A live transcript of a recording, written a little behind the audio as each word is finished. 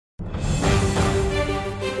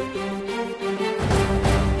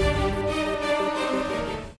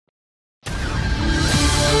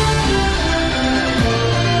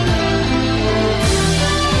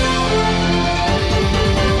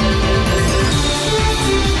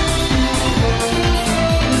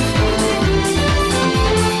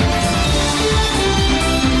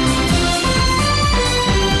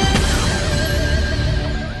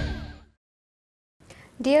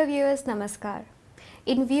Dear viewers, Namaskar.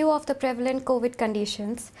 In view of the prevalent COVID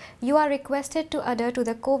conditions, you are requested to adhere to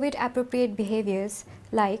the COVID-appropriate behaviors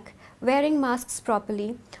like wearing masks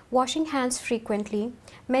properly, washing hands frequently,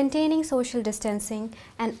 maintaining social distancing,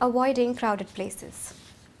 and avoiding crowded places.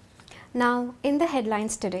 Now, in the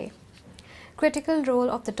headlines today, critical role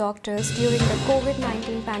of the doctors during the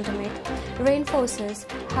COVID-19 pandemic reinforces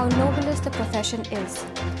how noble the profession is,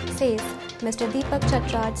 says Mr. Deepak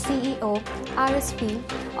Chatraj, CEO, RSP,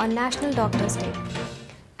 on National Doctors' Day.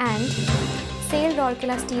 And SAIL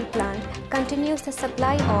Rourkela Steel Plant continues the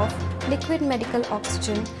supply of liquid medical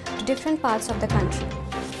oxygen to different parts of the country.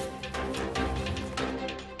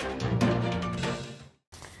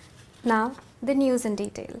 Now, the news in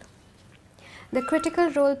detail. The critical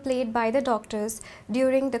role played by the doctors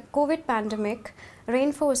during the COVID pandemic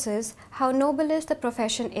reinforces how noble the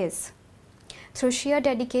profession is. Through sheer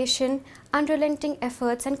dedication, unrelenting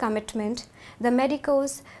efforts and commitment, the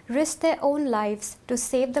medicos risk their own lives to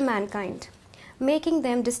save the mankind, making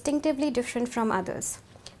them distinctively different from others,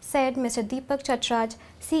 said Mr. Deepak Chatraj,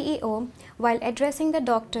 CEO, while addressing the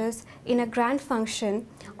doctors in a grand function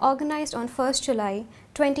organized on 1st July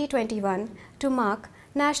 2021 to mark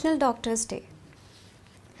National Doctors' Day.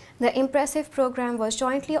 The impressive program was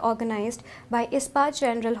jointly organized by Ispat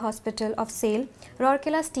General Hospital of SAIL,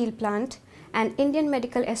 Rourkela Steel Plant, and Indian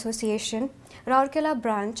Medical Association, Rourkela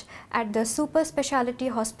branch at the Super Speciality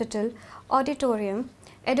Hospital Auditorium,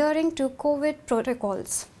 adhering to COVID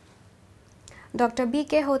protocols. Dr.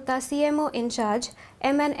 B.K. Hota, CMO in charge,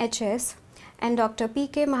 MNHS, and Dr.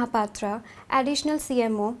 P.K. Mahapatra, Additional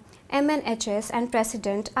CMO, MNHS and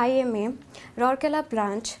President, IMA, Rourkela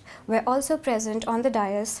branch, were also present on the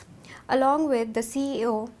dais, along with the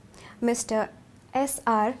CEO, Mr.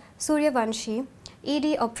 S.R. Suryavanshi,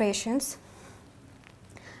 ED Operations,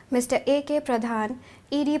 Mr. A.K. Pradhan,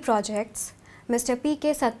 ED Projects, Mr.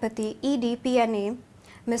 P.K. Satpathy, ED PNA,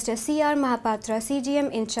 Mr. C.R. Mahapatra,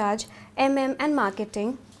 CGM in charge, MM and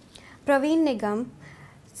Marketing, Praveen Nigam,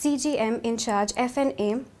 CGM in charge,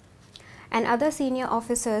 FNA, and other senior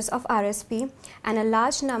officers of RSP, and a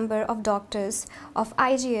large number of doctors of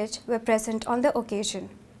IGH were present on the occasion.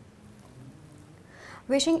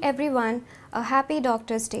 Wishing everyone a happy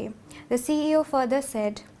Doctors' Day, the CEO further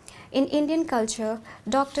said, "In Indian culture,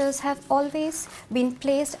 doctors have always been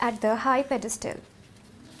placed at the high pedestal.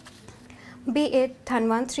 Be it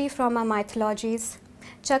Dhanvantri from our mythologies,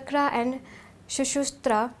 Chakra and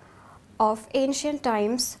Shushruta of ancient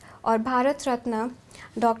times, or Bharat Ratna,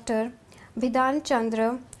 Dr. Bidhan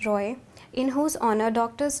Chandra Roy, in whose honor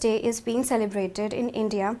Doctors' Day is being celebrated in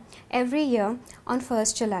India every year on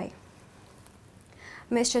 1st July.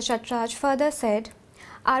 Mr. Chatraj further said,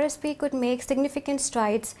 RSP could make significant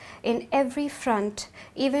strides in every front,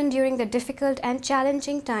 even during the difficult and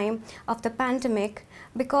challenging time of the pandemic,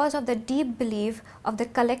 because of the deep belief of the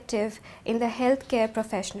collective in the healthcare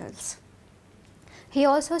professionals. He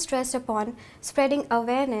also stressed upon spreading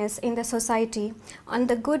awareness in the society on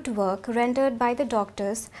the good work rendered by the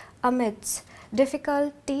doctors amidst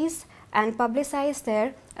difficulties and publicized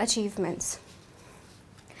their achievements.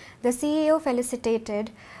 The CEO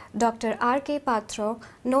felicitated Dr. R.K. Patro,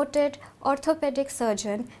 noted orthopedic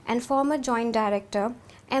surgeon and former Joint Director,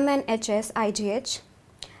 MNHS IGH,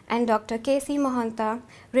 and Dr. K.C. Mohanta,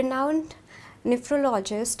 renowned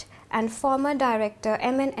nephrologist and former Director,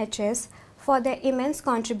 MNHS, for their immense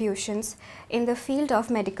contributions in the field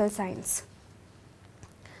of medical science.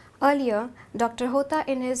 Earlier, Dr. Hota,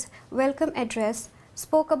 in his welcome address,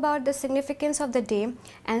 spoke about the significance of the day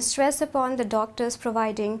and stressed upon the doctors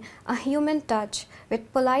providing a human touch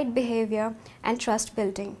with polite behavior and trust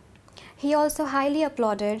building. He also highly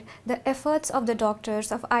applauded the efforts of the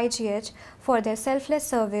doctors of IGH for their selfless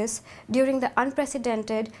service during the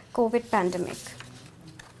unprecedented COVID pandemic.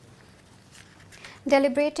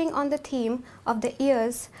 Deliberating on the theme of the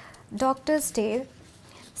year's Doctors' Day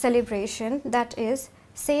celebration, that is,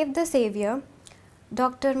 Save the Savior,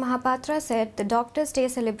 Dr. Mahapatra said the Doctors' Day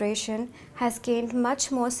celebration has gained much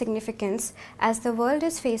more significance as the world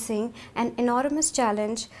is facing an enormous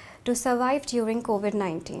challenge to survive during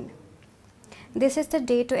COVID-19. This is the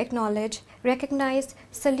day to acknowledge, recognize,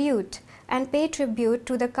 salute, and pay tribute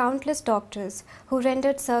to the countless doctors who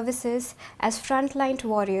rendered services as frontline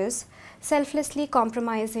warriors, selflessly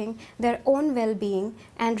compromising their own well-being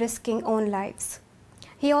and risking own lives.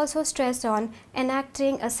 He also stressed on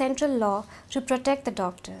enacting a central law to protect the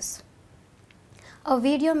doctors. A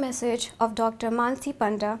video message of Dr. Mansi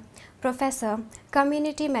Panda, Professor,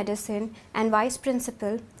 Community Medicine and Vice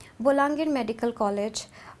Principal, Bolangir Medical College,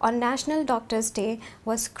 on National Doctors' Day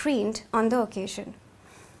was screened on the occasion.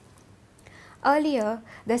 Earlier,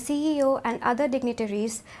 the CEO and other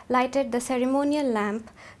dignitaries lighted the ceremonial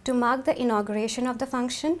lamp to mark the inauguration of the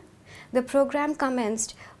function. The program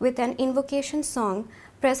commenced with an invocation song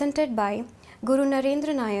presented by Guru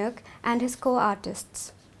Narendra Nayak and his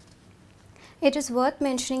co-artists. It is worth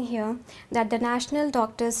mentioning here that the National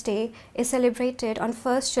Doctors' Day is celebrated on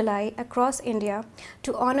 1st July across India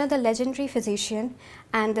to honor the legendary physician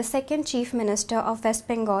and the second Chief Minister of West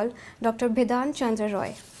Bengal, Dr. Bidhan Chandra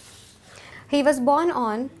Roy. He was born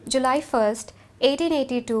on July 1st,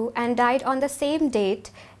 1882 and died on the same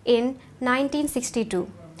date in 1962.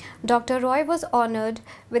 Dr. Roy was honored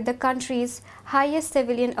with the country's highest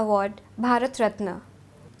civilian award, Bharat Ratna.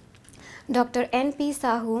 Dr. N.P.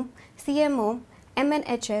 Sahu, CMO,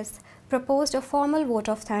 MNHS, proposed a formal vote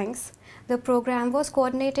of thanks. The program was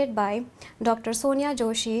coordinated by Dr. Sonia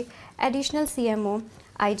Joshi, Additional CMO,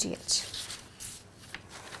 IGH.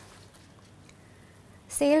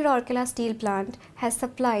 SAIL Rourkela Steel Plant has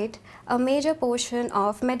supplied a major portion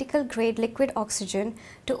of medical-grade liquid oxygen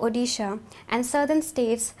to Odisha and southern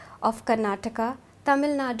states of Karnataka,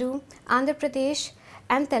 Tamil Nadu, Andhra Pradesh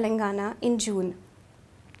and Telangana in June.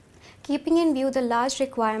 Keeping in view the large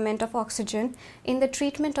requirement of oxygen in the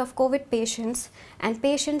treatment of COVID patients and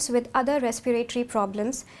patients with other respiratory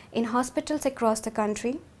problems in hospitals across the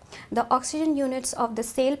country, the oxygen units of the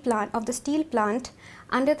steel plant,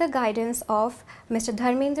 under the guidance of Mr.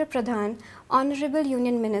 Dharmendra Pradhan, Honorable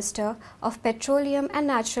Union Minister of Petroleum and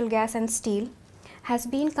Natural Gas and Steel, has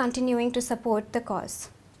been continuing to support the cause.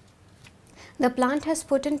 The plant has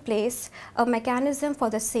put in place a mechanism for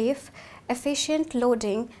the safe, efficient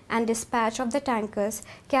loading and dispatch of the tankers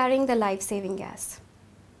carrying the life-saving gas.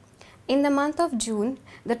 In the month of June,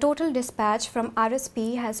 the total dispatch from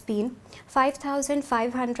RSP has been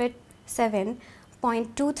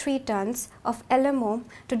 5,507.23 tons of LMO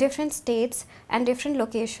to different states and different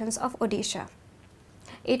locations of Odisha.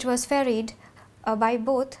 It was ferried by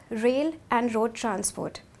both rail and road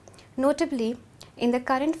transport. Notably, in the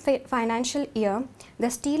current financial year,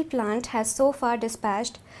 the steel plant has so far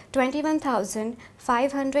dispatched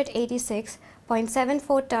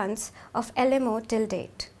 21,586.74 tons of LMO till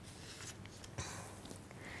date.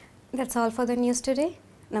 That's all for the news today.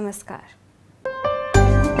 Namaskar.